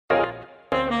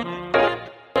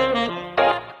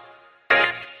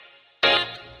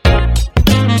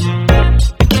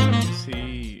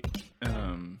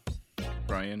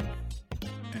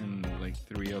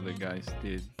guys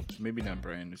did, maybe not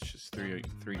Brian. It's just three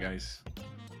guys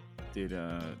did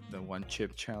the one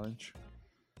chip challenge.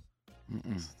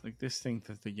 Mm-mm. It's like this thing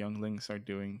that the younglings are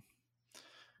doing.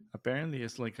 Apparently,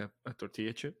 it's like a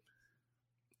tortilla chip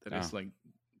that Oh, is like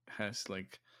has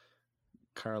like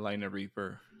Carolina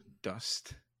Reaper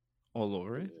dust all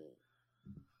over it,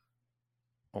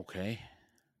 okay.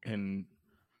 and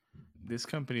this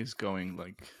company is going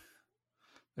like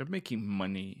they're making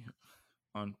money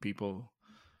on people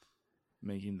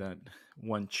making that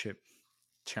one chip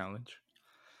challenge.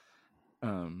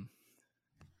 Um,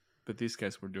 but these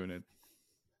guys were doing it,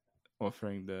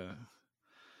 offering their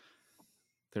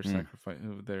Mm.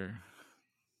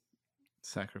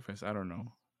 sacrifice. I don't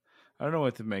know. I don't know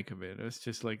what to make of it. It's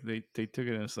just like they took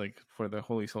it as like for the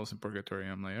holy souls in purgatory.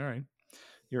 I'm like, all right,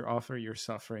 you're offering, you're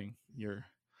suffering,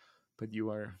 but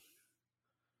you are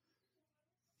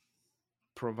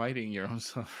providing your own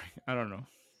suffering. I don't know.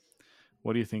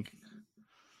 What do you think?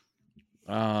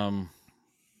 Um,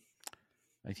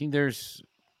 I think there's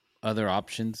other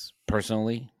options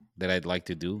personally that I'd like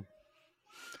to do.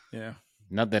 Yeah,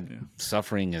 Not that yeah.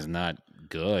 suffering is not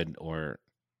good or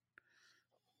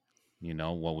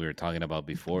what we were talking about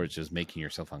before. It's just making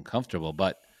yourself uncomfortable.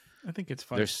 But I think it's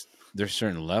fun. there's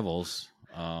certain levels.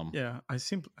 Yeah,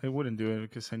 I wouldn't do it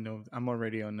because I know I'm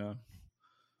already on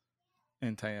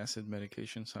anti-acid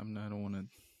medication, so I don't want to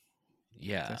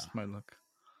Yeah, test my luck.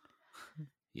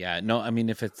 yeah. No, I mean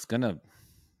if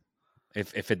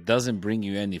it doesn't bring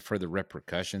you any further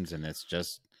repercussions and it's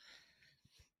just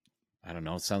I don't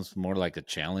know, it sounds more like a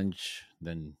challenge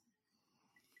than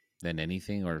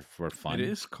anything or for It fun.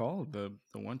 is called the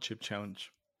one chip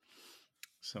challenge.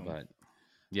 So But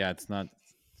yeah, it's not.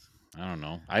 I don't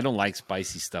know. I don't like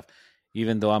spicy stuff,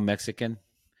 even though I'm Mexican.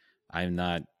 I'm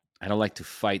not. I don't like to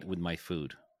fight with my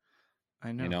food.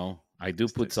 I know I do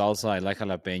put it's, salsa. I like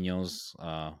jalapenos.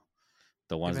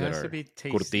 The if ones it that has to are be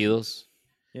tasty. curtidos.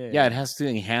 Yeah, Yeah, it yeah, has to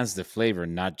enhance the flavor,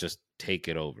 not just take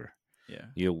it over. yeah.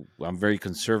 I'm very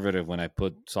conservative when I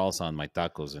put salsa on my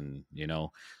tacos, and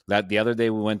that the other day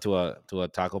we went to a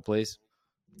taco place,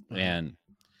 Uh-huh. and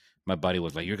my buddy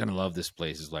was like, "You're gonna love this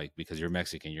place." It's like because you're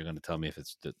Mexican, you're gonna tell me if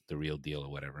it's the real deal or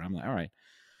whatever. I'm like, all right.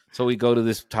 So we go to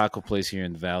this taco place here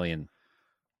in the valley,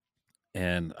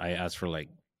 and I asked for like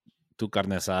two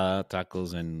carne asada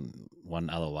tacos and one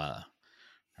adobada.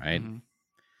 Right? Hmm.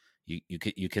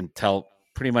 You can tell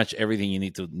pretty much everything you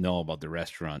need to know about the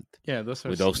restaurant Yeah, those are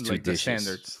with those two like the dishes.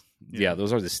 standards. Yeah, Yeah,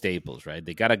 those are the staples, right?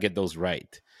 They gotta get those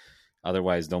right.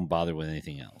 Otherwise, don't bother with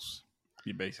anything else.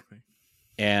 you basically.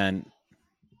 And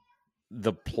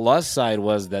the plus side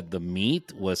was that the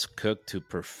meat was cooked to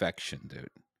perfection, dude.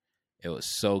 It was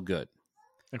so good,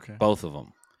 Okay. both of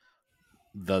them.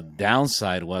 The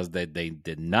downside was that they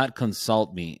did not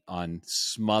consult me on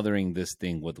smothering this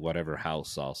thing with whatever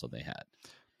house salsa they had.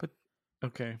 But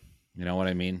okay. You know what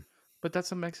I mean? But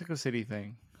that's a Mexico City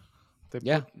thing. They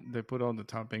Yeah. put all the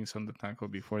toppings on the taco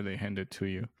before they hand it to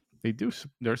you. They do.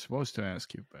 They're supposed to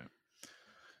ask you, but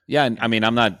Yeah, and I mean,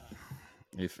 I'm not.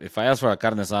 If I ask for a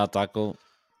carne asada taco, it's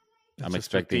I'm just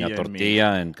expecting a tortilla and meat.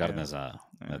 tortilla and carne Yeah. asada.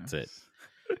 Yeah. That's it.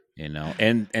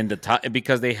 And the top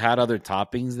because they had other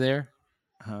toppings there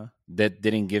Huh. that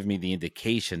didn't give me the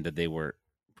indication that they were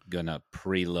gonna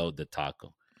preload the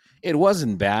taco. It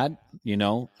wasn't bad.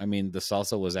 I mean, the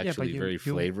salsa was Yeah, but actually very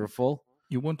flavorful.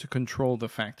 you want to control the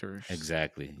factors.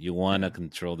 Exactly. You want to Yeah.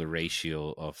 control the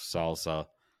ratio of salsa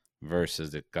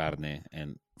versus the carne,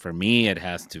 and for me, it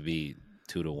has to be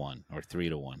 2-1 or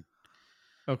 3-1.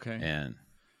 Okay. And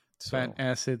Fat, so,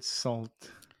 acid,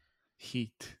 salt,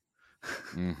 heat.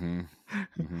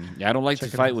 yeah, I don't like to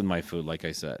Check it fight out. with my food. Like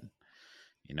I said,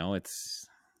 it's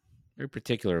very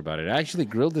particular about it. I actually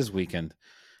grilled this weekend.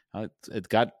 It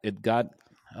got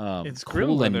It's grill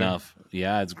cool weather. enough.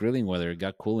 Yeah, it's grilling weather. It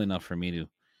got cool enough for me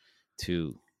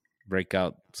to break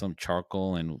out some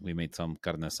charcoal, and we made some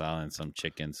carne asada and some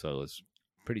chicken, so it was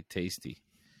pretty tasty.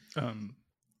 Um,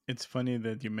 it's funny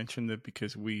that you mentioned it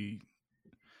because we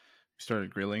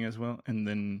started grilling as well, and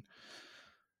then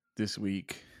this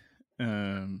week,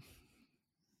 um,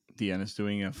 Deanna's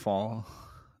doing a fall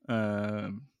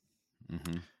um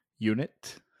Hmm.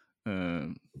 unit,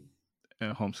 um,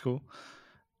 homeschool,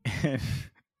 and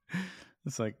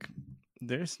it's like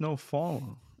there's no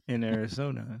fall in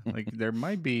Arizona. Like there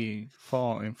might be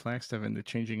fall in Flagstaff and the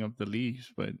changing of the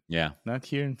leaves, but Yeah, not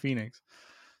here in Phoenix.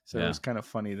 So it yeah, was kind of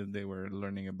funny that they were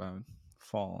learning about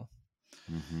fall,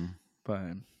 hmm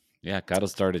but yeah. Caro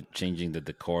started changing the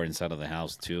decor inside of the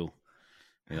house too.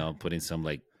 Putting some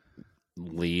like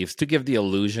leaves to give the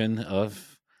illusion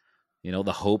of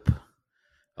the hope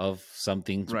of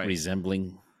something right.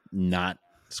 resembling not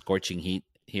scorching heat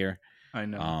here. I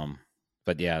know. Um,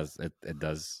 but yeah, it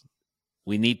does.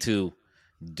 We need to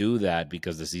do that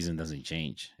because the season doesn't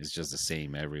change. It's just the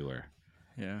same everywhere.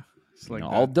 Yeah, it's like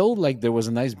that. Although like there was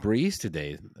a nice breeze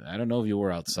today. I don't know if you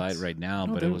were outside It's right now, no,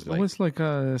 but it there was it like was like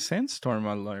a sandstorm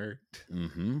alert.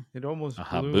 It a almost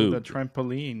blew the haboob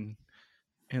trampoline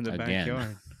in the again.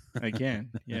 backyard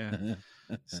again. Yeah.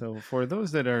 So for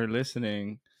those that are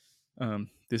listening,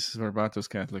 this is Barbatos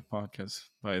Catholic Podcast,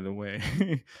 by the way.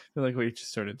 I feel like we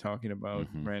just started talking about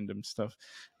hmm random stuff.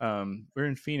 We're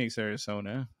in Phoenix,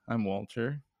 Arizona. I'm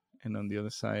Walter, and on the other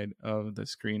side of the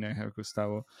screen, I have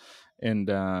Gustavo. And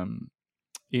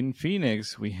in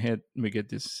Phoenix, we get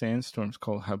these sandstorms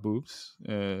called haboobs.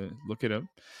 Look it up,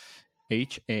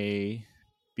 Haboob,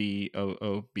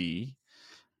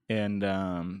 and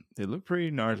they look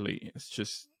pretty gnarly. It's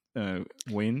just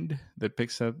wind that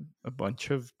picks up a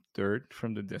bunch of dirt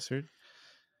from the desert,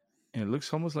 and it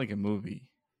looks almost like a movie.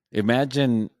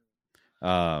 Imagine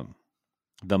um,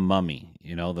 the Mummy.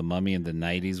 The Mummy in the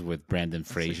 '90s with Brandon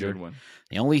That's a good Fraser. one.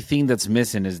 The only thing that's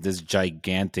missing is this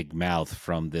gigantic mouth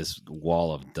from this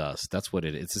wall of dust. That's what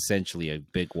it is. It's essentially a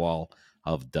big wall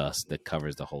of dust that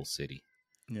covers the whole city,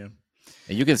 Yeah,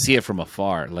 and you can see it from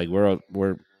afar. Like we're a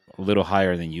little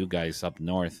higher than you guys up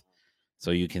north,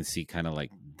 so you can see kind of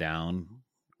like down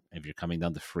if you're coming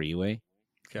down the freeway.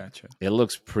 gotcha. It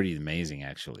looks pretty amazing,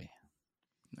 actually.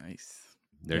 Nice.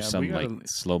 There's Yeah, we some got like a.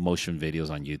 slow motion videos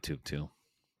on YouTube too.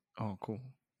 Oh, cool.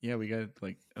 Yeah, we got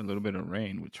like a little bit of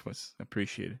rain, which was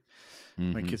appreciated.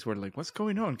 My hmm kids were like, "What's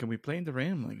going on? Can we play in the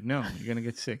rain?" I'm like, "No, you're gonna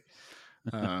get sick."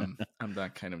 I'm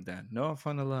that kind of dad. No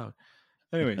fun allowed.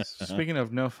 Anyways, speaking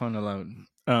of no fun allowed,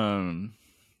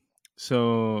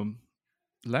 so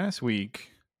last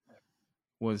week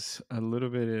was a little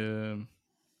bit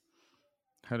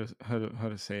how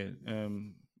to say it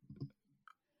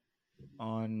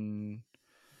on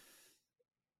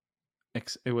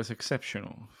it was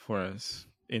exceptional for us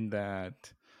in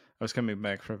that I was coming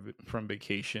back from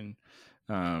vacation,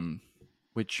 um,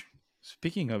 which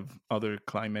speaking of other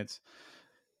climates,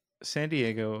 San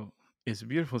Diego is a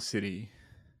beautiful city.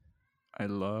 I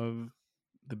love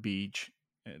the beach,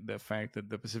 the fact that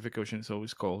the Pacific Ocean is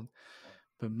always cold.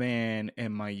 But man,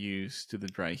 am I used to the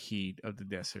dry heat of the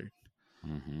desert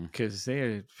hmm because they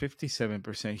are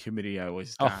 57% humidity. I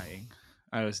was Oh, dying.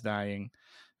 I was dying.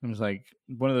 It was like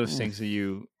one of those mm, things that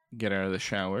you get out of the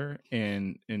shower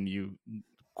and you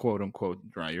quote unquote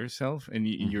dry yourself and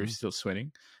you're hmm still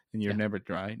sweating and you're yeah. never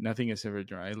dry. Nothing is ever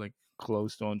dry. Like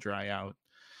clothes don't dry out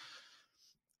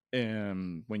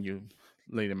when you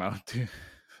lay them out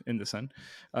in the sun.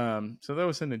 So that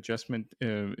was an adjustment.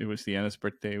 It was Deanna's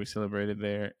birthday. We celebrated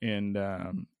there, and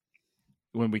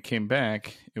when we came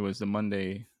back, it was the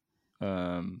Monday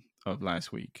of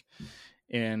last week,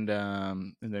 and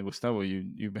then Gustavo,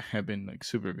 you have been like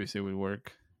super busy with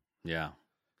work, Yeah.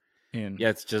 and Yeah.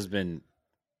 It's just been,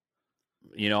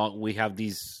 we have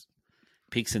these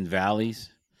peaks and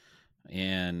valleys,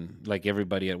 and like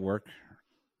everybody at work,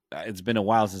 it's been a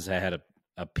while since I had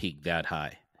a peak that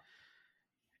high,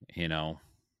 you know,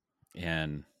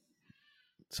 and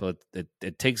so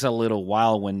it takes a little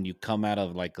while when you come out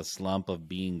of like a slump of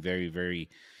being very, very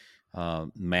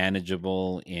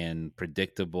manageable and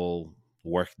predictable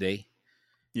workday.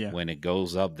 yeah, When it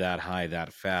goes up that high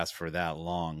that fast for that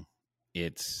long,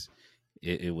 it's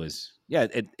it was yeah,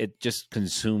 it just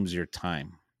consumes your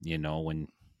time, when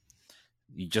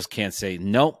you just can't say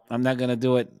nope, I'm not gonna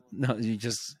do it. No, you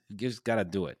just gotta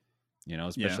do it, yeah,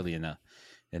 especially in a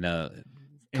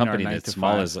in our company nine that's to small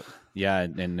five, as yeah,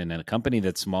 and in a company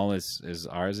that's small as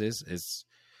ours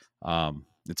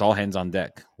it's all hands on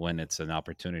deck when it's an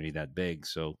opportunity that big.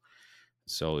 So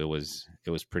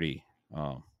it was pretty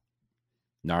um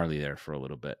gnarly there for a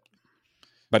little bit,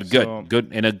 but so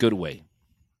good in a good way.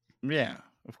 yeah,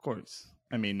 of course.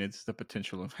 I mean, it's the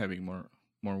potential of having more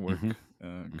hmm work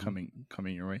hmm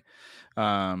coming your way.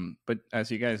 But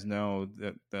as you guys know,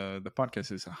 the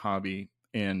podcast is a hobby,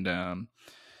 and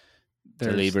It's a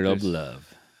there's labor of there's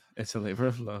love. it's a labor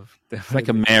of love, It's like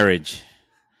a definitely. marriage.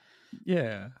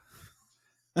 Yeah,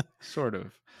 sort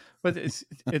of. But it's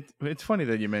funny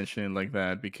that you mention it like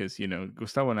that because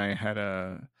Gustavo and I had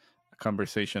a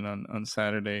conversation on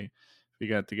Saturday. We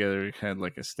got together, had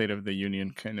like a State of the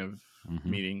Union kind of hmm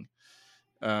meeting,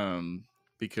 um,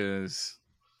 because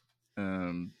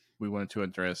we wanted to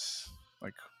address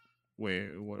like what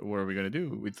are we going to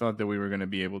do. We thought that we were going to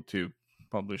be able to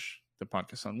publish the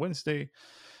podcast on Wednesday,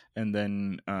 and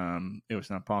then it was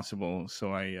not possible.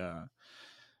 So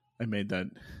I made that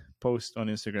post on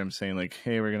Instagram saying like,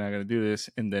 "Hey, we're not going to do this,"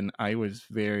 and then I was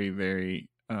very very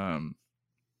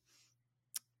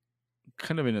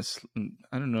kind of in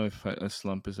I don't know if a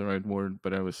slump is the right word,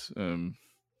 but I was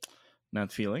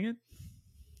not feeling it.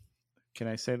 Can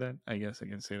I say that? I guess I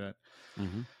can say that.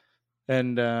 Hmm.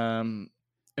 And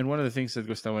and one of the things that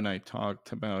Gustavo and I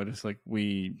talked about is like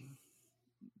we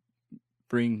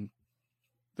bring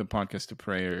the podcast to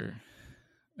prayer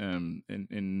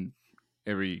in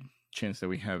every chance that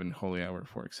we have in Holy Hour,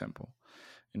 for example,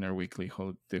 in our weekly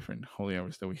different Holy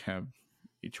Hours that we have,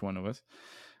 each one of us.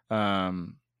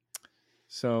 Um,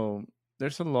 so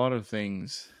there's a lot of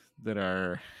things that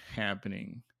are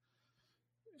happening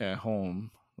at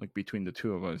home, like between the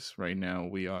two of us right now.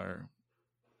 We are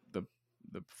the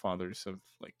the fathers of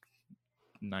like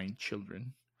 9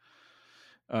 children,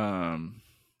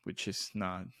 which is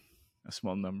not a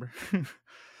small number.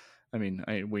 I mean,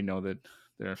 we know that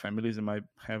there are families that might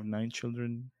have 9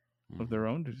 children of Hmm. their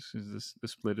own. The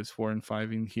split is 4 and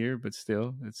 5 in here, but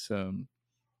still,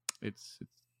 it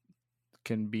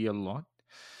can be a lot.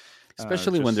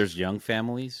 Especially when Just there's young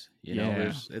families, yeah,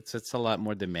 there's it's a lot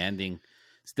more demanding.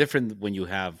 It's different when you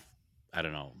have, I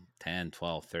don't know, 10,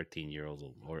 12, 13-year olds,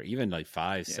 or even like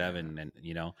 5, yeah, 7, and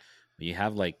when you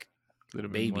have like a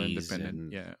little bit more babies, independent.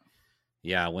 and Yeah,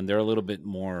 yeah, when they're a little bit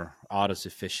more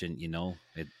autosufficient,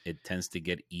 it tends to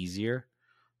get easier.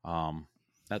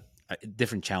 That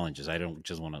different challenges. I don't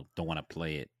want to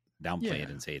downplay yeah, it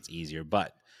and say it's easier,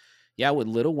 but yeah, with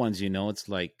little ones, it's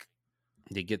like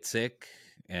they get sick,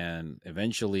 and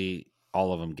eventually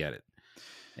all of them get it,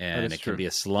 that and is it can true. be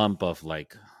a slump of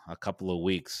like a couple of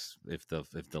weeks. If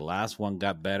the last one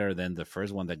got better, then the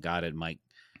first one that got it might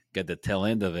get the tail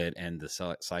end of it, and the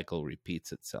cycle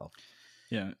repeats itself.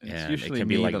 Yeah, it's And it usually can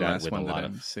be me, like the that last with a one that lot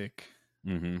I'm of. sick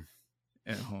Hmm.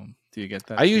 at home. Do you get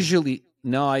I that too? usually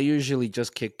no, I usually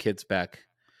just kick kids back.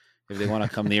 If they want to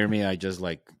come near me, I just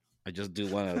do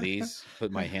one of these,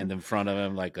 put my hand in front of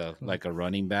them like a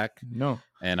running back, No,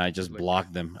 and I just like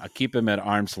block them. I keep them at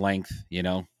arm's length,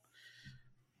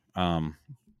 Um,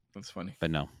 that's funny.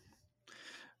 but no.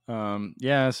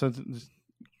 Yeah,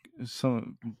 so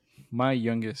my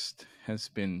youngest has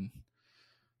been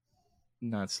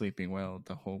not sleeping well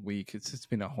the whole week. It's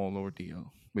been a whole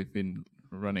ordeal. We've been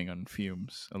running on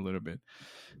fumes a little bit,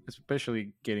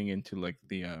 especially getting into like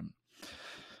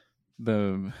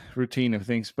the routine of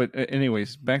things. But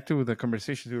anyways, back to the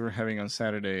conversations we were having on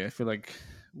Saturday. I feel like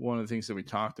one of the things that we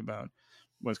talked about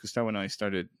was Gustavo and I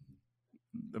started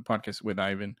the podcast with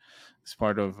Ivan as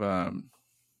part of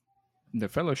the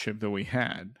fellowship that we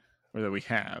had or that we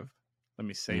have. Let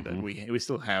me say that Hmm. we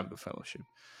still have the fellowship.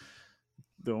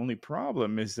 The only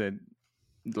problem is that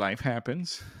life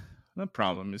happens. The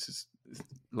problem is just,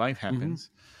 life Hmm. happens,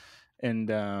 and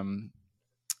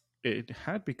it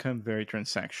had become very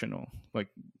transactional. Like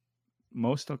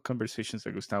most of the conversations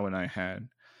that Gustavo and I had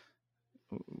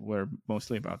were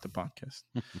mostly about the podcast.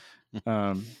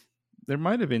 Um, there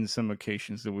might have been some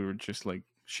occasions that we were just like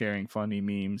sharing funny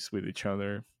memes with each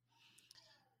other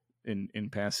in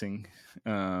passing.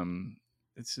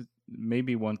 It's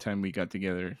maybe one time we got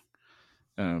together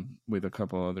with a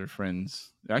couple other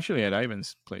friends, actually at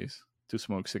Ivan's place, to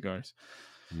smoke cigars.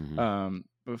 Hmm.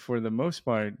 But for the most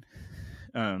part,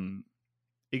 um,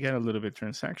 it got a little bit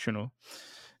transactional,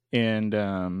 and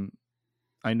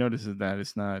I noticed that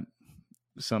it's not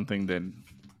something that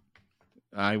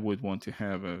I would want to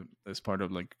have as part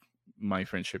of like my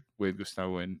friendship with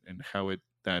Gustavo, and how it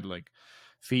that like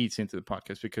feeds into the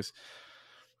podcast. Because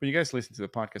when you guys listen to the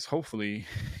podcast, hopefully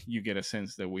you get a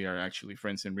sense that we are actually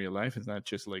friends in real life. It's not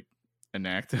just like an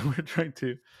act that we're trying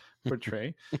to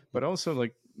portray, but also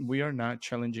like we are not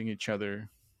challenging each other Yeah.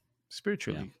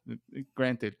 spiritually.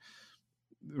 Granted,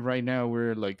 right now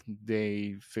we're like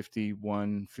day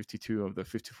 51, 52 of the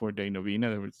 54-day novena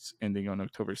that was ending on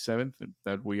October 7th,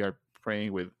 that we are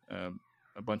praying with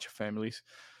a bunch of families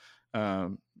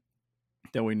um,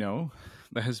 that we know.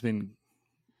 That has been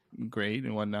great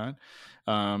and whatnot.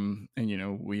 And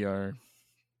we are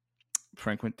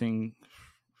frequenting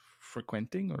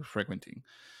frequenting.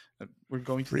 We're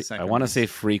going to the I want to say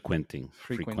sacraments. frequenting.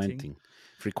 Frequenting. Frequenting.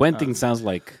 Uh, Frequenting sounds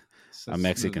like so a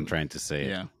Mexican trying to say it.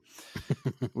 yeah,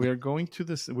 we are going to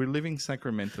this. We're living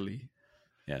sacramentally.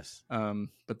 Yes.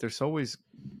 But there's always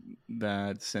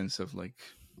that sense of like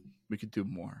we could do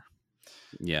more.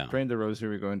 Yeah. Praying the rosary,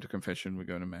 we go into confession, we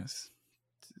go to mass.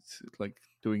 It's like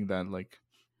doing that like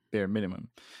bare minimum.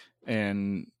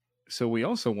 And so we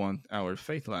also want our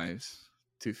faith lives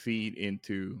to feed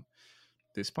into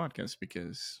this podcast,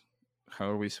 because how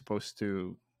are we supposed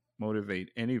to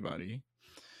motivate anybody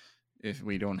if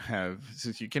we don't have,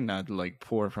 since you cannot like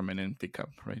pour from an empty cup,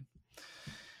 right?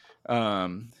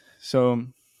 So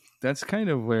that's kind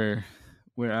of where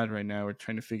we're at right now. We're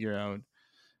trying to figure out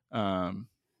um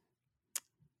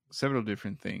several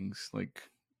different things. Like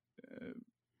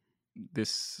this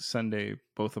Sunday,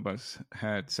 both of us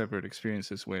had separate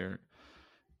experiences where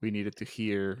we needed to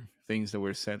hear things that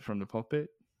were said from the pulpit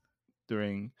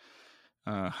during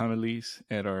homilies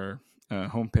at our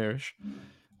home parish.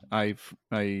 I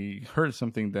heard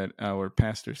something that our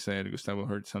pastor said. Gustavo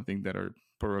heard something that our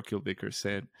parochial vicar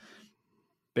said,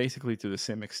 basically to the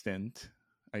same extent,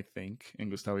 I think.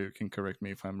 And Gustavo, you can correct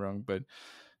me if I'm wrong, but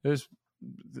there's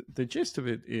the gist of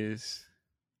it is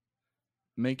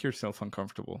make yourself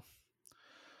uncomfortable,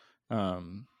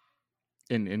 um,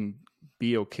 and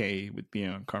be okay with being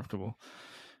uncomfortable.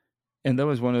 And that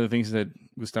was one of the things that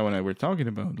Gustavo and I were talking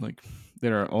about. Like,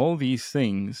 there are all these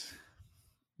things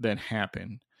that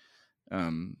happen,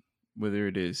 whether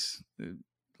it is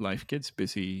life gets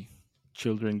busy,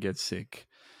 children get sick,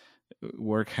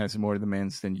 work has more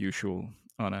demands than usual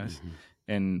on us, Mm-hmm.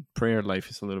 and prayer life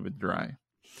is a little bit dry.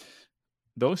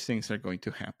 Those things are going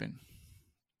to happen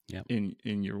Yep.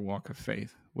 in your walk of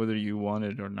faith, whether you want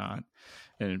it or not.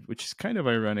 And which is kind of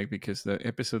ironic because the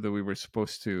episode that we were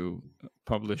supposed to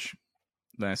publish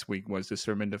last week was the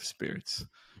Sermon of Spirits.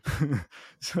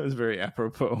 So it's very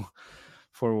apropos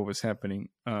for what was happening.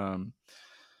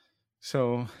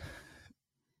 So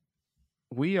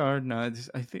we are not.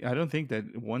 I don't think that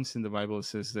once in the Bible it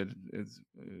says that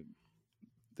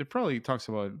it probably talks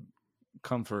about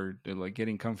comfort, like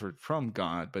getting comfort from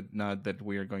God, but not that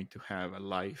we are going to have a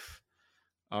life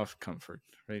of comfort,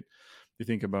 right? You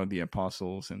think about the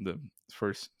apostles and the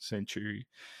first century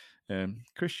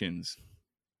Christians.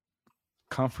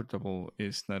 Comfortable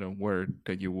is not a word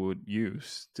that you would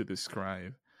use to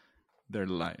describe their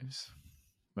lives,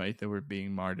 right? They were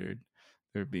being martyred,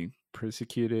 they were being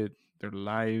persecuted, their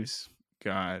lives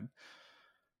got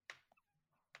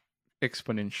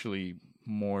exponentially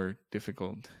more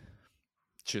difficult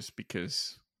just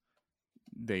because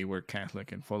they were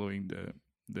Catholic and following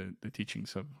the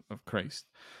teachings of Christ.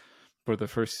 For the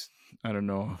first, I don't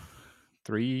know,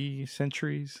 3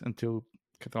 centuries until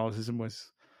Catholicism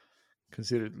was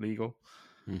considered legal.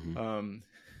 Mm-hmm.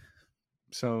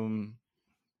 So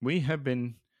we have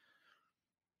been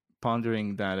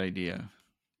pondering that idea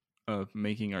of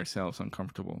making ourselves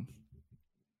uncomfortable.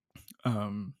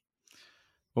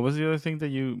 What was the other thing that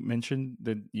you mentioned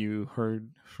that you heard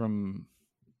from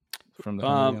the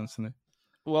homily on Sunday?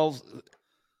 Well,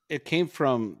 it came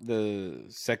from the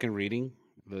second reading,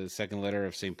 the second letter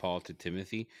of St. Paul to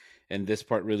Timothy, and this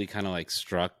part really kind of like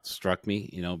struck me,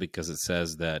 because it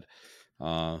says that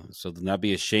so do not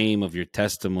be ashamed of your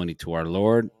testimony to our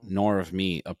Lord, nor of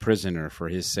me, a prisoner for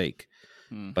his sake,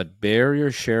 but bear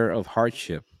your share of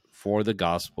hardship for the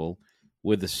gospel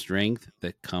with the strength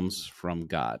that comes from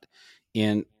God.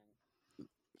 And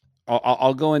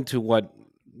I'll go into what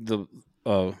the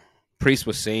priest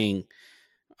was saying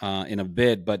in a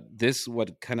bit, but this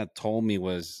what kind of told me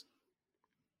was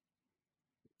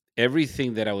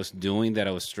everything that I was doing, that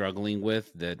I was struggling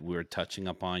with, that we were touching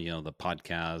upon, the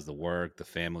podcast, the work, the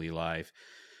family life.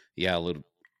 Yeah, a little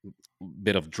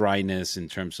bit of dryness in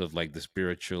terms of like the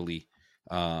spiritually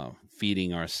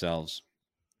feeding ourselves.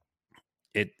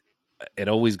 It it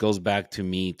always goes back to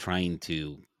me trying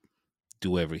to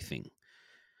do everything,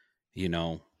 you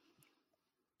know,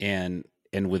 and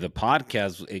with the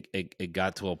podcast, it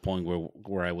got to a point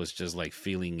where I was just like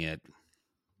feeling it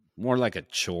more like a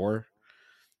chore,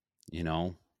 you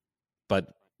know.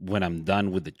 But when I'm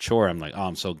done with the chore, I'm like, oh,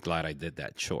 I'm so glad I did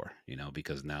that chore,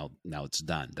 because now it's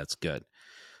done. That's good.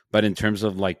 But in terms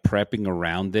of like prepping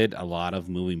around it, a lot of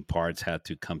moving parts had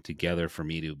to come together for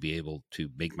me to be able to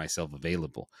make myself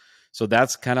available. So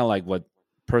that's kind of like what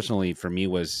personally for me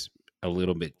was a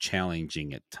little bit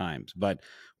challenging at times. But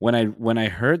when I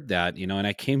heard that, and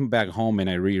I came back home and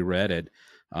I reread it,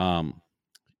 um,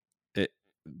 it,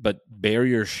 but bear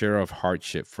your share of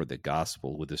hardship for the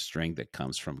gospel with the strength that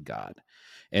comes from God.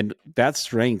 And that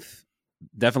strength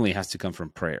definitely has to come from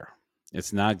prayer.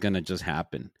 It's not going to just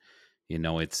happen.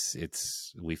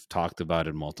 It's we've talked about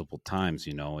it multiple times.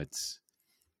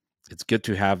 It's good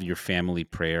to have your family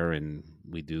prayer, and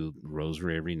we do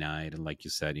rosary every night. And like you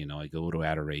said, I go to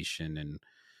adoration and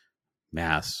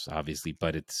mass, obviously,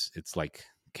 but it's like,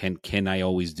 can I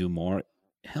always do more?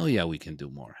 Hell yeah, we can do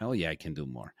more. Hell yeah, I can do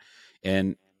more.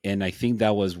 And I think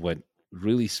that was what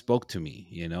really spoke to me,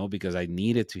 because I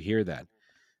needed to hear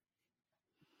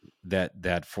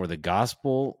that for the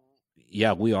gospel,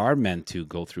 yeah, we are meant to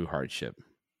go through hardship.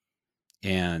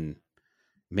 And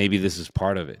maybe this is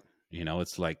part of it.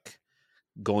 It's like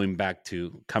going back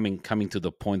to coming to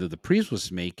the point that the priest was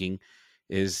making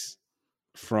is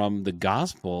from the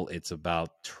gospel, it's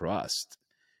about trust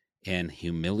and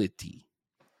humility,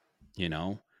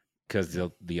 because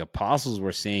the apostles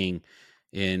were saying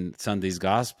in Sunday's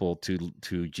gospel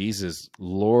to Jesus,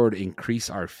 Lord, increase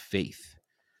our faith.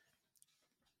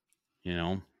 You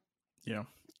know, Yeah.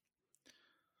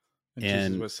 And Jesus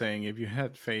and was saying, if you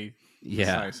had faith the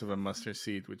yeah. size of a mustard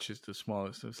seed, which is the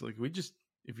smallest, it's like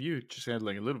if you just had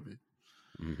like a little bit.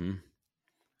 hmm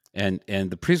and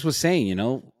the priest was saying,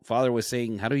 Father was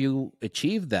saying, how do you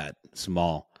achieve that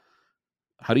small?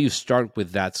 How do you start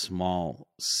with that small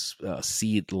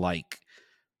seed like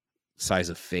size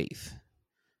of faith?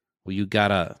 Well, you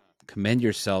gotta commend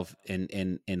yourself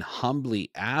and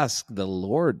humbly ask the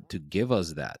Lord to give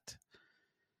us that.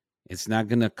 It's not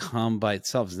gonna come by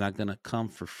itself. It's not gonna come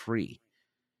for free.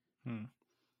 Hmm.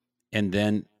 And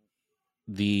then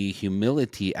the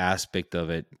humility aspect of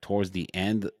it towards the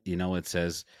end, it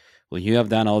says, when you have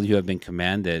done all you have been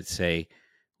commanded, say,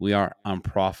 we are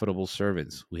unprofitable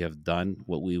servants. We have done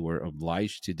what we were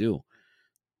obliged to do.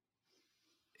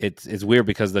 It's weird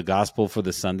because the gospel for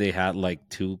the Sunday had like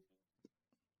two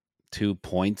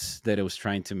points that it was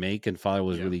trying to make, and Father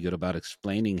was Yeah. really good about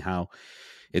explaining how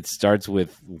it starts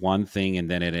with one thing and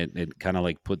then it kind of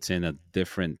like puts in a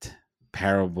different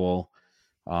parable.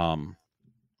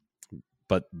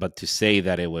 But to say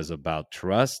that it was about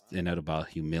trust and not about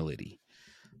humility,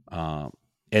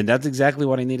 and that's exactly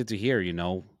what I needed to hear.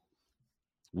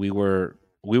 We were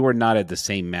not at the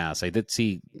same mass. I did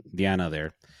see Diana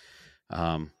there,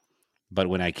 but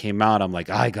when I came out, I'm like,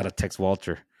 I gotta text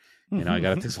Walter. I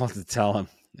gotta text Walter to tell him.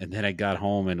 And then I got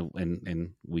home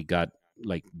and we got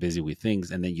like busy with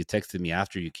things. And then you texted me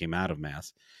after you came out of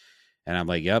mass, and I'm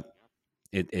like, yep.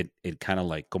 It kind of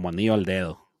like como anillo al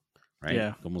dedo, right?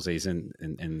 Yeah. Como se dice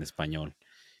en español.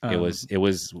 Um, It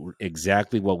was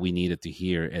exactly what we needed to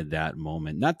hear at that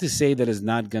moment. Not to say that it's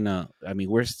not gonna. I mean,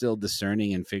 we're still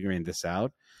discerning and figuring this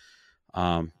out.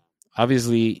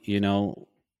 Obviously,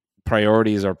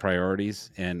 priorities are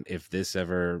priorities, and if this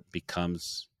ever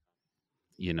becomes,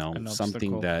 an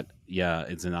something obstacle. that, yeah,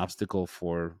 it's an obstacle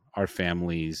for our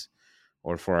families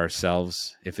or for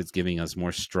ourselves, if it's giving us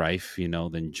more strife,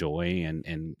 than joy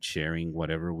and sharing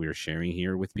whatever we're sharing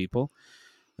here with people,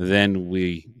 then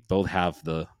we both have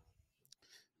the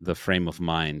frame of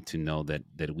mind to know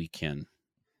that we can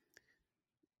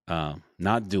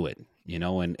not do it,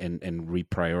 and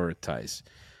reprioritize.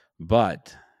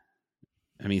 But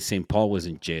I mean, St. Paul was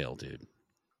in jail, dude.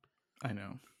 I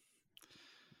know.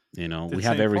 We Did have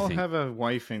St. Paul everything. have a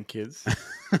wife and kids?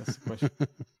 That's the question.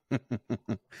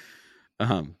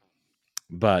 um,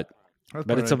 but That's but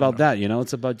part it's I don't about know. that,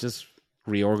 it's about just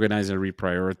reorganizing,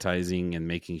 reprioritizing, and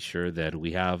making sure that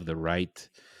we have the right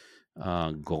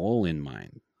goal in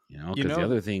mind. You Because the know,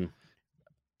 other thing,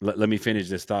 let me finish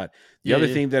this thought. The yeah, other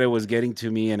yeah. thing that it was getting to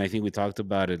me, and I think we talked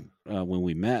about it when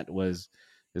we met, is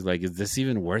like, is this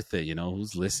even worth it?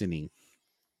 Who's listening?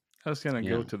 I was gonna Yeah.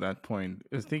 go to that point.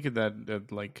 I was thinking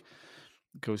that like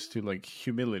goes to like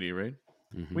humility, right?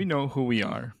 hmm We know who we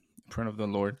are in front of the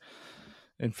Lord.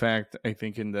 In fact, I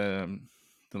think in the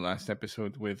last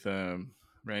episode with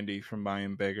Randy from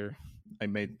Mayan Beggar, I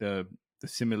made the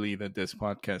simile that this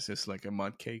podcast is like a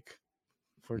mud cake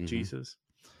for hmm Jesus.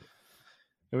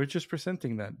 And we're just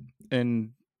presenting that,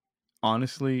 and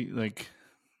honestly, like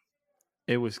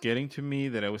it was getting to me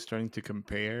that I was starting to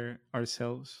compare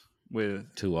ourselves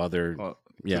with To other, uh, to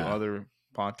yeah. other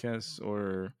podcasts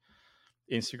or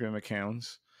Instagram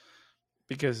accounts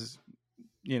because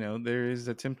there is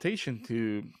a temptation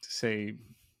to say,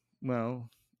 well,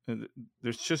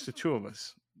 there's just the two of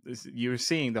us. You're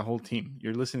seeing the whole team.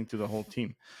 You're listening to the whole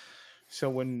team. So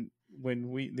when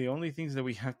we the only things that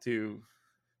we have to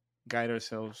guide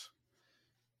ourselves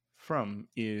from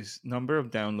is number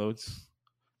of downloads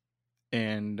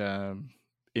and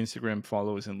Instagram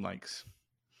follows and likes,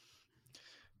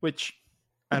 which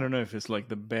I don't know if it's like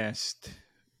the best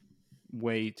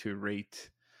way to rate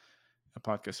a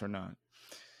podcast or not.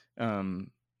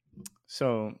 Um,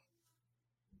 so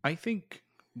I think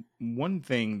one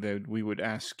thing that we would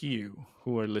ask you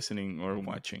who are listening or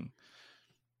watching,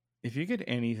 if you get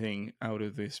anything out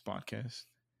of this podcast,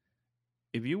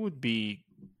 if you would be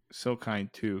so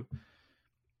kind to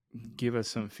give us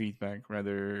some feedback,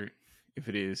 rather if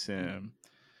it is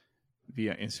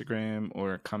via Instagram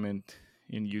or a comment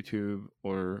in YouTube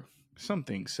or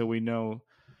something, so we know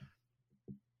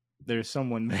there's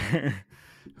someone there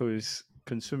who's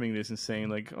consuming this and saying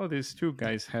like, oh, these two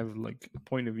guys have like a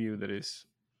point of view that is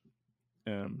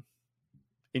um,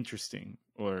 interesting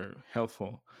or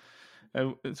helpful.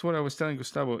 It's what I was telling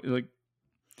Gustavo. Like,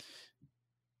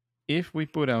 if we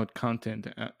put out content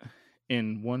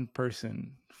and one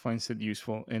person finds it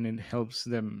useful and it helps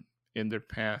them in their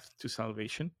path to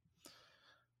salvation,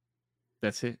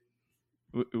 that's it.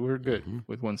 We're good Mm-hmm.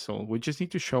 with one soul. We just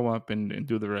need to show up and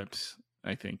do the reps,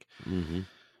 I think. Mm-hmm.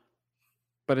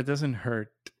 But it doesn't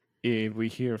hurt if we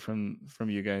hear from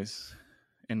you guys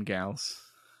and gals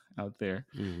out there.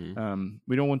 Mm-hmm.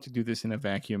 We don't want to do this in a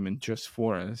vacuum and just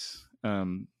for us.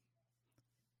 And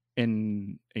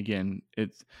again,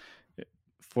 it's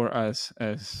for us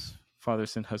as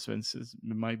fathers and husbands. It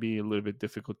might be a little bit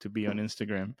difficult to be on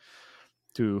Instagram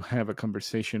to have a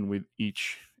conversation with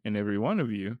each and every one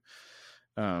of you.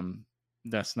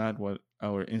 That's not what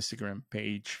our Instagram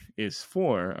page is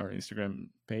for. Our Instagram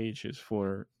page is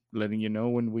for letting you know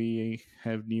when we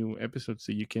have new episodes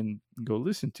that you can go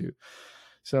listen to.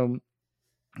 So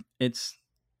it's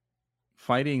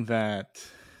fighting that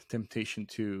temptation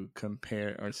to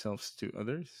compare ourselves to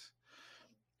others,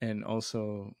 and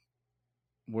also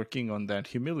working on that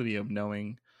humility of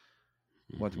knowing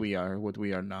what Mm-hmm. we are, what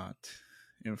we are not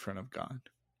in front of God.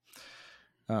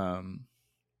 Um,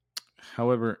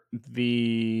 However,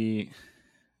 the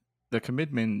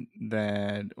commitment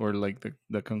that, or like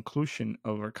the conclusion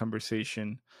of our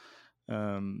conversation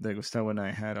that Gustavo and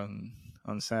I had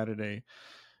on Saturday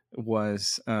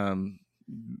was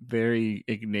very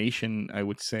Ignatian, I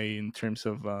would say, in terms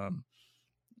of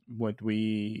what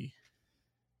we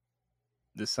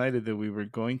decided that we were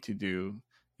going to do,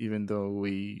 even though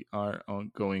we are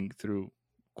going through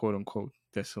quote unquote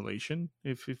desolation.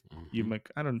 If you Mm-hmm. might,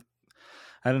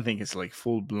 I don't think it's like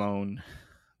full blown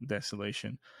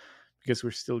desolation, because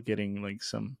we're still getting like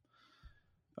some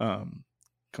um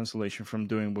consolation from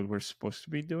doing what we're supposed to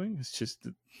be doing. It's just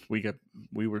that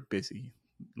we were busy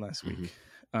last Mm-hmm. week.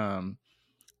 um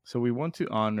so we want to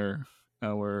honor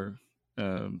our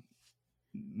um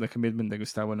the commitment that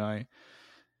Gustavo and I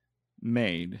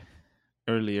made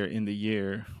earlier in the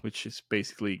year, which is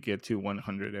basically get to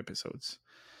 100 episodes.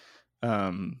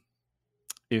 um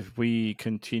if we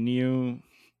continue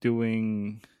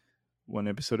doing one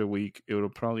episode a week, it will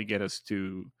probably get us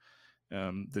to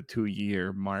the 2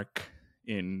 year mark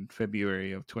in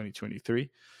February of 2023.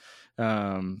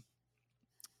 Um,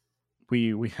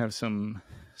 we have some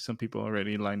people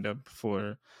already lined up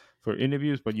for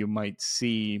interviews, but you might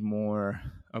see more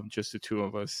of just the two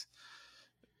of us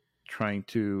trying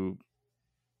to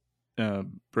uh,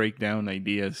 break down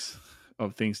ideas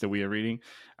of things that we are reading.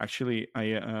 Actually,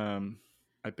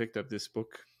 I picked up this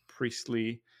book,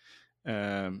 Priestly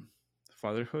um,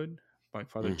 Fatherhood, by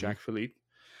Father Mm-hmm. Jack Philippe.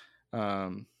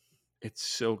 Um, it's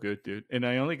so good, dude. And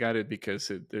I only got it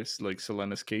because there's like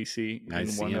Solanus Casey I in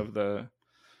see one him.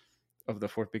 of the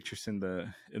four pictures in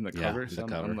the Yeah, cover. the So I'm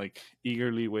cover. like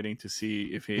eagerly waiting to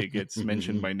see if he gets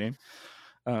mentioned by name.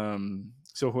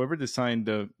 So whoever designed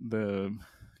the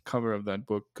cover of that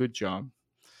book, good job.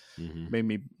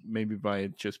 Mm-hmm. Maybe buy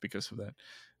it just because of that.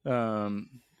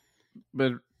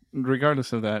 But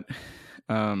regardless of that,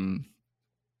 um,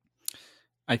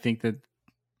 I think that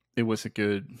it was a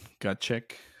good gut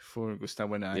check for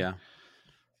Gustavo and I, Yeah.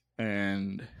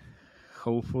 and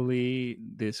hopefully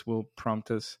this will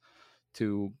prompt us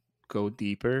to go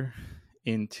deeper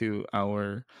into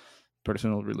our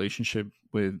personal relationship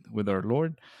with our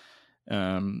Lord,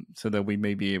 so that we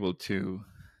may be able to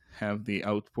have the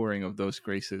outpouring of those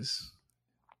graces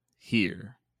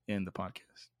here in the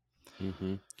podcast.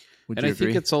 Mm-hmm. Would And you I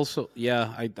think agree? it's also,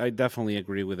 yeah, I definitely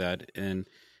agree with that. And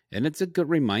it's a good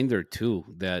reminder too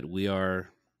that we are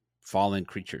fallen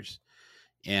creatures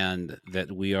and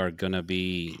that we are going to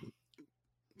be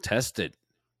tested,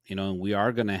 and we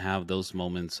are going to have those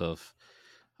moments of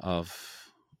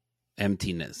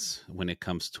emptiness when it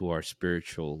comes to our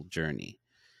spiritual journey.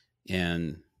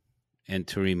 And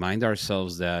to remind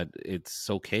ourselves that it's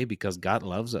okay because God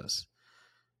loves us.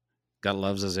 God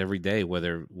loves us every day,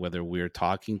 whether we're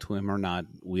talking to him or not,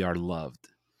 we are loved.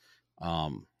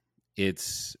 um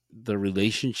it's the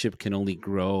relationship can only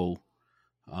grow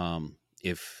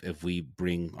if we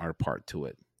bring our part to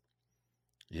it.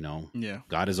 you know Yeah.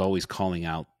 God is always calling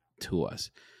out to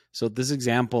us. So this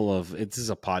example of it is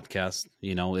a podcast,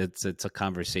 it's a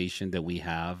conversation that we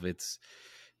have.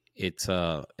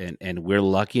 And we're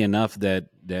lucky enough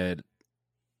that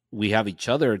we have each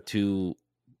other to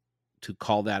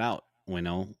call that out,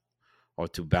 or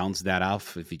to bounce that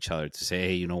off of each other, to say,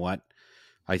 hey, you know what,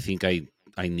 I think I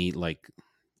need like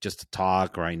just to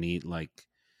talk, or I need like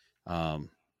um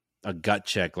a gut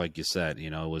check, like you said.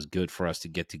 It was good for us to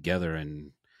get together,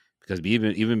 and because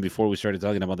even before we started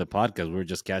talking about the podcast, we were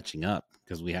just catching up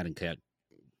because we hadn't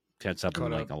catch up in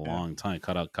Caught like up. a Yeah. long time,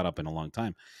 caught up in a long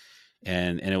time,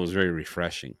 and it was very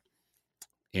refreshing.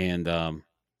 And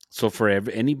so for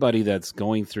anybody that's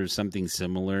going through something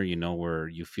similar, where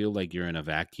you feel like you're in a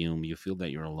vacuum, you feel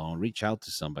that you're alone, reach out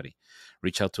to somebody,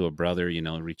 reach out to a brother,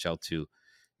 reach out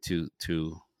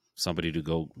to somebody to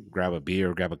go grab a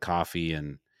beer, grab a coffee,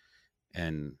 and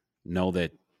know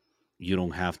that you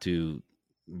don't have to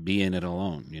be in it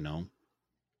alone,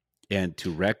 and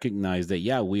to recognize that,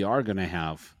 yeah, we are going to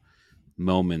have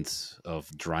moments of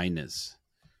dryness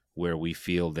where we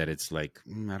feel that it's like,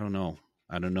 I don't know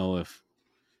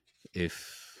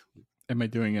if Am I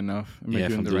doing enough? Am I yeah, if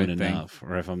doing I'm the doing right thing? enough,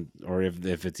 or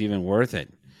if it's even worth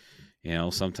it.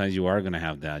 Sometimes you are going to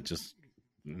have that. Just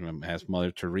ask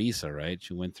Mother Teresa, right?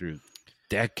 She went through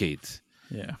decades,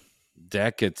 Yeah.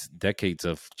 decades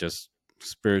of just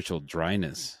spiritual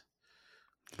dryness,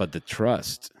 but the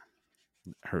trust,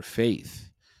 her faith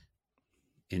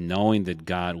in knowing that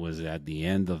God was at the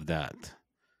end of that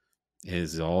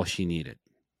is all she needed.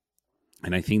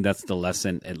 And I think that's the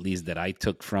lesson, at least that I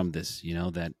took from this,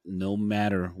 that no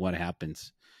matter what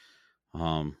happens,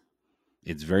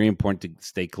 it's very important to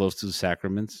stay close to the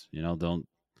sacraments.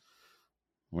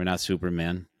 We're not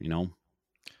Superman,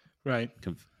 Right.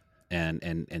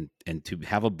 and to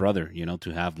have a brother,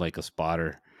 to have like a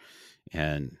spotter,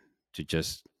 and to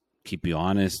just keep you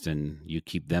honest, and you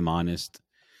keep them honest,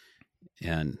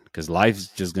 and because life's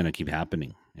just going to keep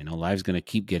happening, life's going to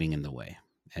keep getting in the way,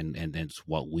 and it's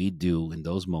what we do in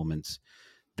those moments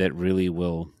that really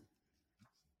will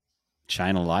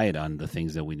shine a light on the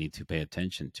things that we need to pay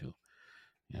attention to.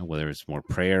 Whether it's more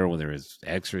prayer, whether it's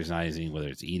exercising, whether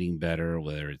it's eating better,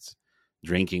 whether it's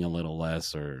drinking a little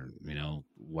less, or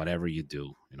whatever you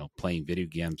do, playing video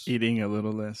games, Eating a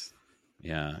little less.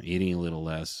 yeah, eating a little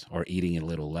less, or eating a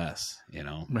little less.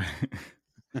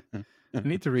 I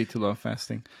need to read To Love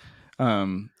Fasting.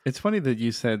 It's funny that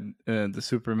you said the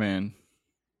Superman,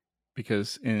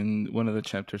 because in one of the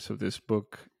chapters of this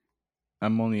book,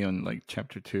 I'm only on like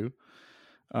chapter 2.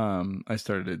 I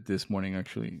started it this morning,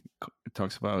 actually. It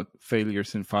talks about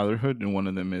failures in fatherhood, and one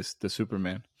of them is the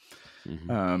Superman.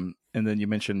 Mm-hmm. And then you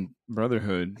mentioned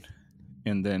brotherhood,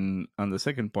 and then on the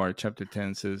second part, chapter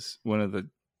 10 says one of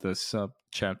the sub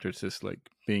chapters is like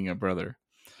being a brother.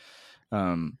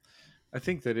 I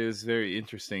think that is very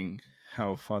interesting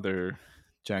how Father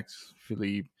Jack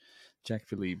Philippe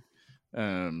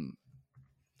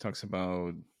talks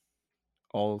about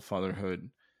all fatherhood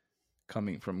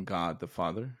coming from God the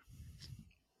Father.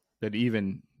 That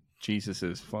even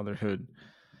Jesus's fatherhood,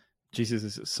 Jesus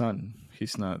is a son.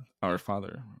 He's not our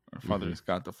father. Our father Mm-hmm. is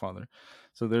God the Father.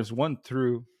 So there's one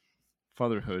true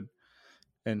fatherhood,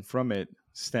 and from it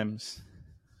stems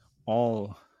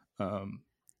all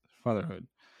fatherhood,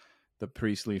 the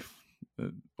priestly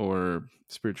or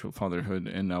spiritual fatherhood,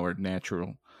 and our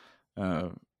natural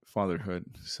fatherhood.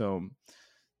 So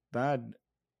that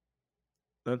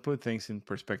put things in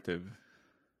perspective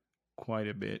quite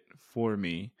a bit for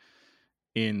me,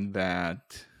 in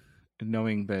that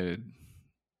knowing that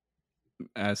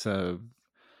as an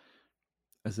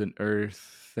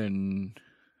earthen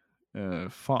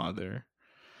father,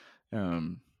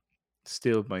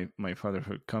 still my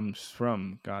fatherhood comes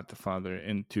from God the Father,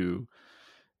 and to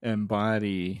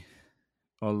embody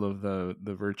all of the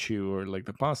virtue, or like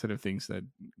the positive things that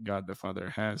God the Father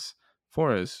has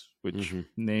for us, which Mm-hmm.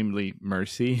 namely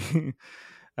mercy,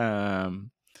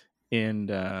 um, and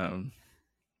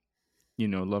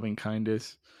loving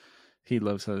kindness. He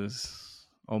loves us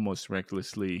almost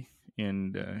recklessly,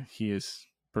 and he is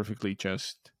perfectly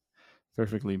just,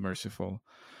 perfectly merciful.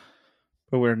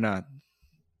 But we're not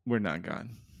God,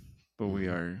 but we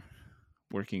Mm-hmm. are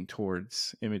working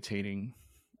towards imitating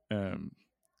um,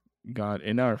 God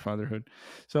in our fatherhood.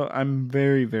 So I'm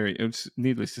very, very, it's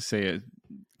needless to say, I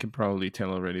can probably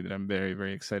tell already that I'm very,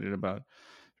 very excited about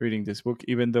reading this book,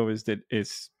 even though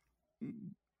it's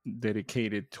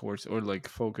dedicated towards, or like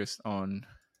focused on,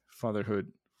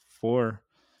 fatherhood for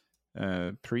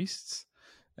priests.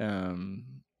 Um,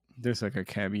 there's like a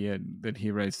caveat that he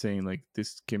writes saying like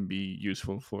this can be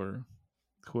useful for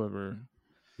whoever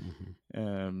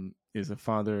Mm-hmm. is a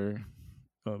father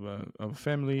of a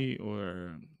family,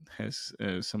 or has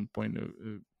some point of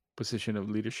position of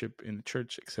leadership in the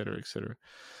church, etc., etc.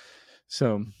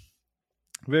 So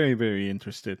very, very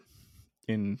interested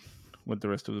in what the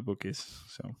rest of the book is.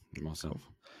 So Awesome.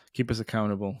 keep us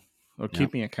accountable, or Yeah,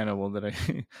 keep me accountable that I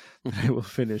that I will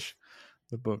finish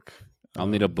the book. I'll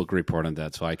need a book report on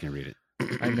that so I can read it.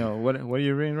 I know what are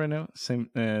you reading right now?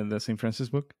 The St. Francis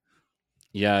book.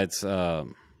 Yeah, it's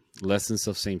Lessons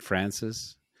of St.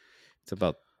 Francis. It's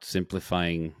about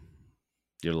simplifying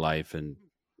your life and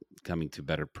coming to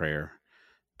better prayer,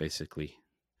 basically.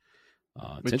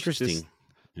 It's Which interesting,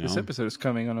 this episode is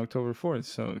coming on October 4th.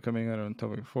 So coming out on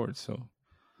October 4th. So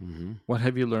Mm-hmm. what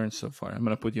have you learned so far? I'm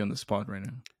going to put you on the spot right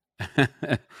now.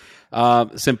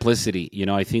 Simplicity.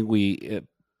 I think we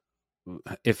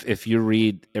if you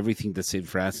read everything that St.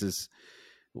 Francis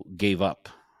gave up,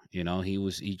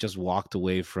 he just walked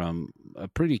away from a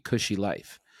pretty cushy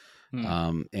life,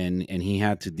 Hmm. and he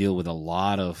had to deal with a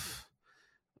lot of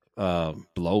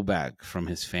blowback from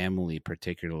his family,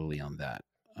 particularly on that.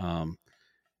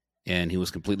 And he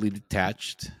was completely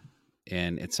detached,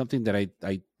 and it's something that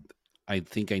I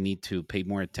think I need to pay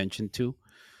more attention to,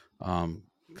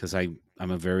 because I'm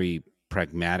a very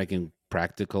pragmatic and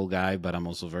practical guy, but I'm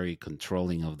also very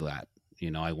controlling of that.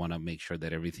 I want to make sure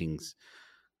that everything's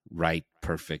right,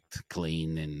 perfect,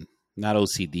 clean, and not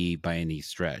OCD by any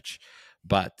stretch,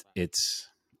 but it's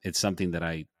something that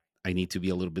I need to be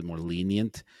a little bit more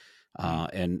lenient, Hmm.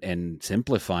 and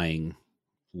simplifying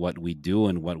what we do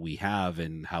and what we have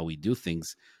and how we do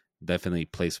things definitely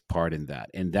plays a part in that.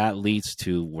 And that leads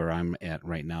to where I'm at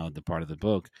right now, the part of the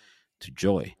book, to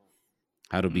joy,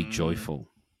 how to be Mm. joyful.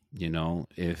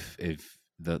 If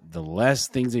the less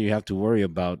things that you have to worry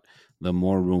about, the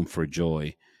more room for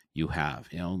joy you have.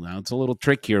 Now it's a little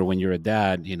trickier when you're a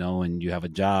dad, and you have a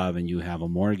job and you have a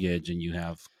mortgage and you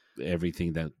have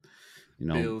everything that, you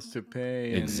know, Bills to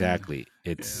pay and exactly.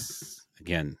 yeah. It's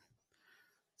again,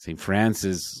 St.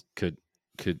 Francis could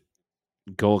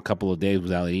go a couple of days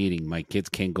without eating. My kids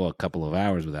can't go a couple of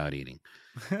hours without eating,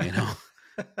 you know.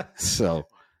 So,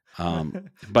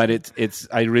 but it's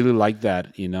I really like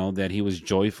that, that he was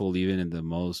joyful even in the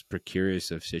most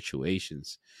precarious of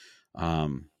situations,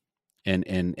 um,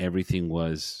 and everything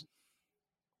was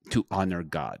to honor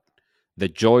God. The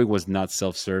joy was not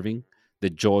self-serving. The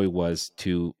joy was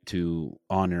to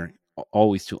honor,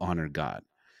 always to honor God.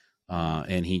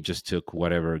 And he just took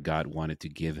whatever God wanted to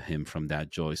give him from that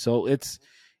joy. So it's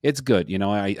good.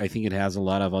 I think it has a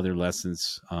lot of other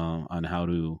lessons on how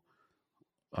to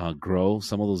grow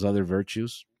some of those other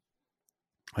virtues,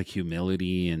 like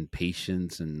humility and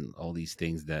patience and all these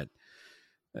things that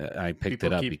I picked People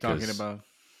it up keep talking because, about.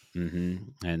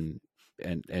 and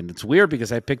it's weird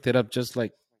because I picked it up just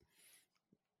like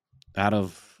out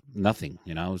of nothing.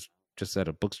 I was just at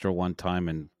a bookstore one time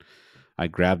and I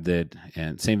grabbed it.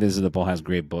 And St. Vincent de Paul has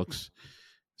great books,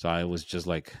 so I was just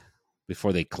like,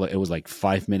 before it was like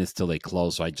 5 minutes till they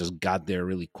closed. So I just got there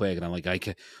really quick, and I'm like,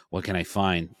 what can I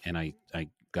find? And I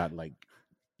got like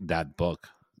that book,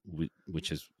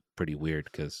 which is pretty weird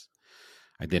because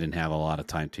I didn't have a lot of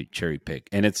time to cherry pick,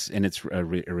 and it's a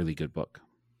really good book.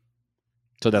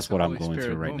 So that's It's a what I'm Holy going through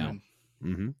Spirit right now. moment.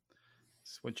 hmm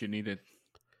It's what you needed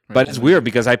right But in it's that weird moment.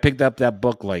 because I picked up that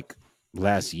book like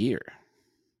last year,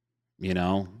 you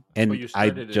know, Oh, and you I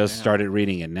started it just now. started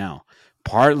reading it now.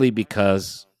 Partly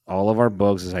because all of our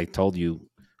books, as I told you,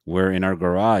 were in our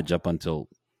garage up until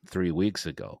 3 weeks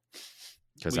ago.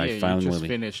 Because Well, I yeah, you just finally,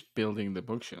 finished building the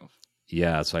bookshelf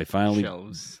yeah, so I finally,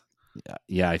 shelves.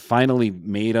 yeah, I finally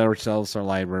made ourselves our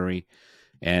library,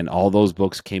 and all those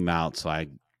books came out. So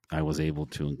I was able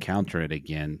to encounter it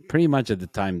again, pretty much at the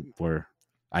time where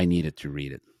I needed to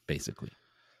read it, basically.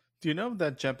 Do you know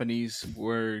that Japanese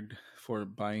word for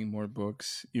buying more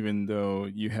books, even though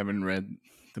you haven't read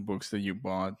the books that you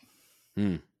bought?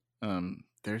 Mm,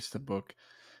 There's the book.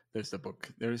 There's the book.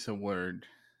 There's a word.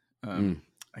 mm.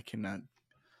 I cannot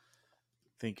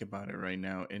think about it right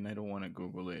now, and I don't want to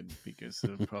Google it because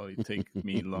it'll probably take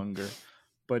me longer.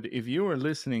 But if you are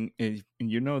listening and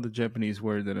you know the Japanese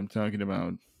word that I'm talking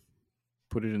about,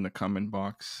 put it in the comment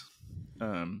box,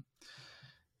 um,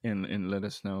 and let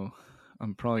us know.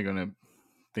 I'm probably gonna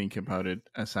think about it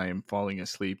as I am falling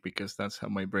asleep because that's how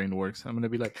my brain works. I'm gonna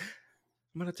be like,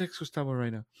 I'm gonna text Gustavo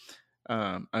right now.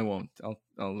 I won't.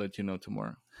 I'll let you know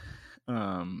tomorrow.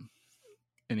 Um,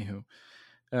 anywho,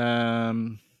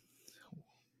 um,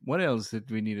 what else did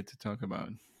we needed to talk about?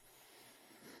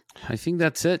 I think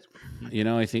that's it.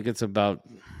 I think it's about,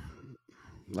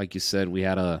 like you said, we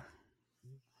had a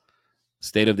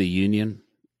State of the Union,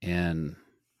 and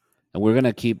we're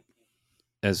gonna keep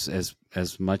as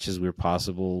much as we're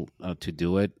possible to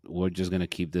do it. We're just gonna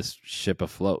keep this ship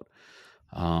afloat,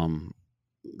 um,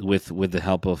 with the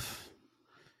help of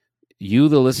you,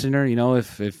 the listener.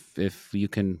 If you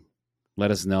can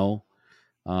let us know,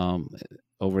 um,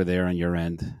 over there on your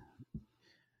end,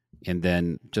 and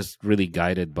then just really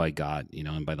guided by God,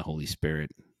 and by the Holy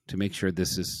Spirit, to make sure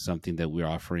this is something that we're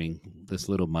offering, this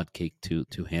little mud cake to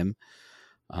Him,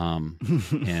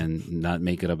 and not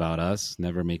make it about us.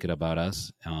 Never make it about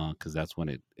us, because that's when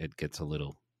it gets a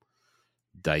little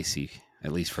dicey,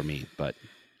 at least for me. But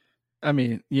I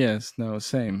mean, yes, no,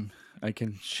 same. I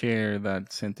can share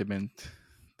that sentiment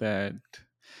that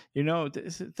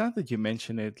it's not that you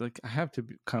mention it. Like I have to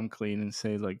come clean and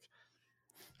say, like,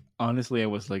 honestly, I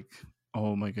was like,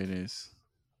 oh my goodness,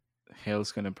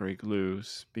 hell's gonna break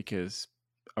loose because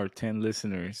our 10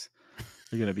 listeners.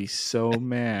 You're gonna be so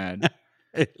mad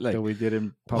Like, that we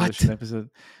didn't publish what? an episode.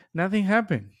 Nothing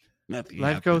happened. Nothing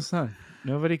Life happened. goes on.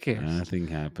 Nobody cares. Nothing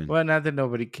happened. Well, not that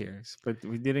nobody cares, but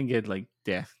we didn't get like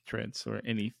death threats or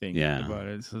anything Yeah. about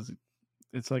it. So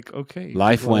it's like, okay,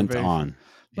 Life people are went very- on.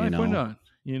 Life You went know, on.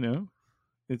 You know,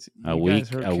 it's a you week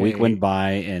guys are a week okay. went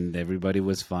by and everybody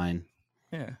was fine.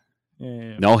 Yeah.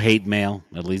 Yeah. No hate mail,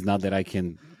 at least not that I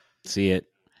can see it.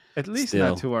 At least Still.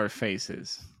 not to our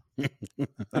faces.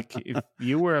 Like if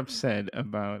you were upset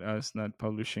about us not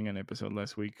publishing an episode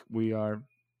last week, we are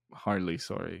hardly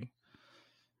sorry.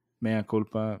 Mea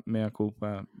culpa,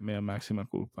 mea maxima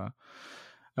culpa.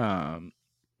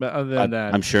 But other than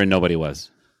that, I'm sure nobody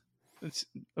was. it's,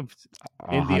 in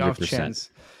the off 100%.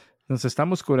 chance, nos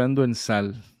estamos curando en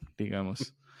sal,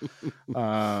 digamos.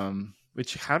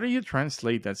 Which, how do you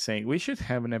translate that saying? We should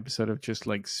have an episode of just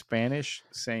like Spanish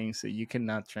sayings that you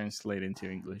cannot translate into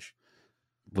English.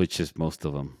 Which is most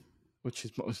of them. Which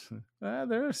is most.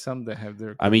 There are some that have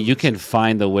their. I mean, you can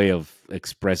find a way of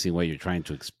expressing what you're trying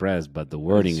to express, but the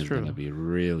wording That's is going to true. be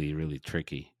really, really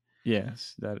tricky.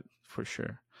 Yes, that for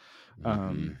sure.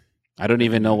 Mhm. I don't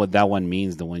even know what that one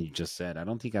means. The one you just said. I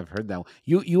don't think I've heard that one.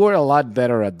 You are a lot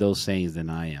better at those sayings than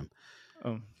I am.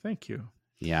 Oh, thank you.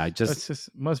 Yeah, That's just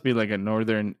must be like a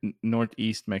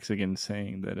northeast Mexican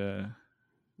saying that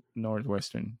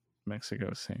northwestern Mexico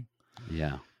is saying.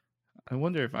 yeah. I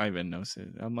wonder if Ivan knows it.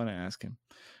 I'm gonna ask him.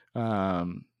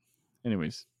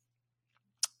 Anyways,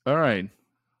 all right.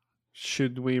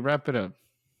 Should we wrap it up?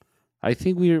 I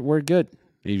think we're good.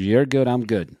 If you're good, I'm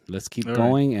good. Let's keep All right.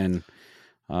 going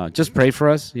and just pray for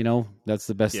us. You know, that's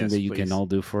the best thing Yes, that you please. can all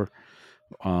do for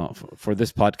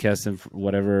this podcast and for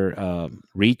whatever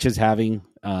reach is having.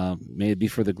 May it be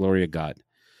for the glory of God.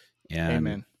 And,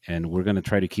 Amen. And we're going to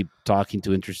try to keep talking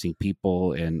to interesting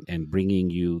people and bringing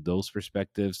you those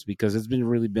perspectives because it's been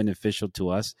really beneficial to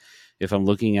us. If I'm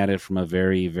looking at it from a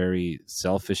very, very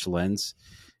selfish lens,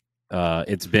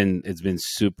 it's been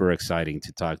super exciting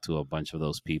to talk to a bunch of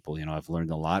those people. You know, I've learned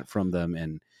a lot from them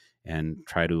and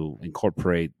try to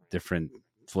incorporate different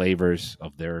flavors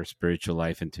of their spiritual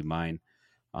life into mine.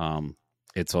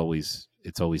 It's always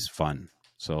fun.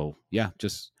 So yeah,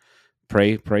 just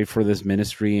pray for this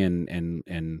ministry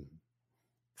and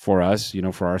for us, you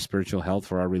know, for our spiritual health,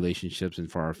 for our relationships, and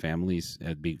for our families.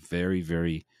 It'd be very,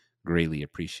 very greatly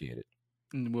appreciated.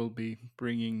 And we'll be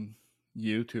bringing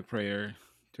you to prayer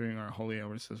during our holy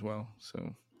hours as well.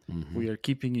 So Mhm. we are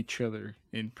keeping each other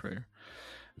in prayer.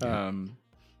 Yeah.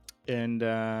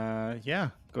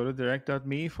 Go to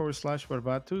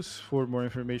direct.me/Barbatus for more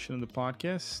information on the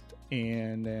podcast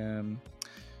and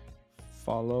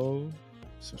follow,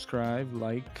 subscribe,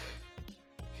 like,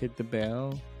 hit the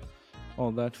bell,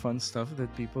 all that fun stuff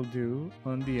that people do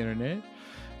on the internet.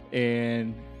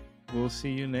 And we'll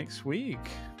see you next week.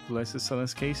 Blessed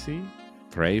Silence Casey.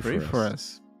 Pray Pray for for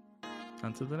us. us.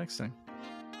 Until the next time.